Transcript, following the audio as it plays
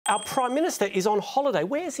Our Prime Minister is on holiday.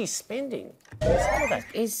 Where's he spending his holiday?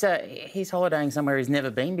 He's holidaying somewhere he's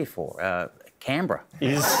never been before. Canberra.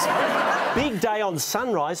 Big day on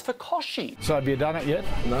Sunrise for Koshi. So have you done it yet?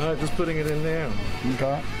 No, just putting it in now.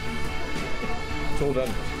 OK. It's all done.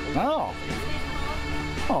 Oh.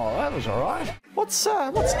 Oh, that was all right. What's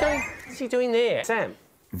he doing there? Sam?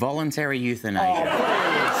 Voluntary euthanasia.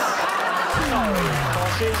 Sorry,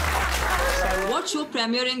 Koshi. What show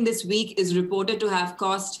premiering this week is reported to have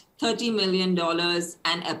cost $30 million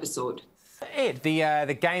an episode? Ed?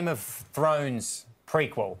 The Game of Thrones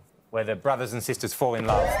prequel, where the brothers and sisters fall in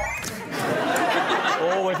love.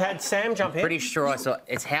 Oh, we've had Sam jump in. Pretty sure I saw...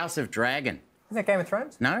 It's House of Dragon. Isn't that Game of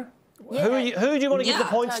Thrones? No? Yeah. Who do you want to give the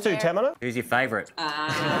points to, Tamara? Who's your favourite? Sam,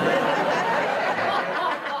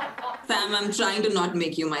 I'm trying to not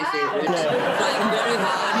make you my favourite. I'm trying very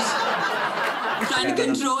hard. I'm trying to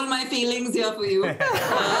control my feelings here for you.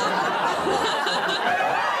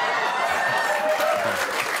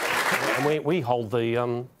 And we hold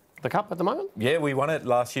the cup at the moment. Yeah, we won it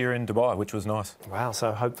last year in Dubai, which was nice. Wow,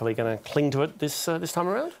 so hopefully going to cling to it this time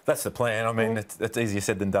around? That's the plan. I mean, it's easier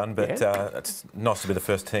said than done, but it's nice to be the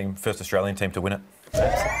first Australian team to win it.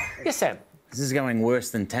 Yes, Sam? This is going worse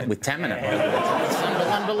than with Tamina. It's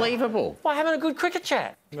unbelievable. Why, having a good cricket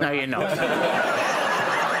chat? No, you're not.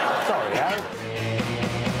 Sorry, Aaron.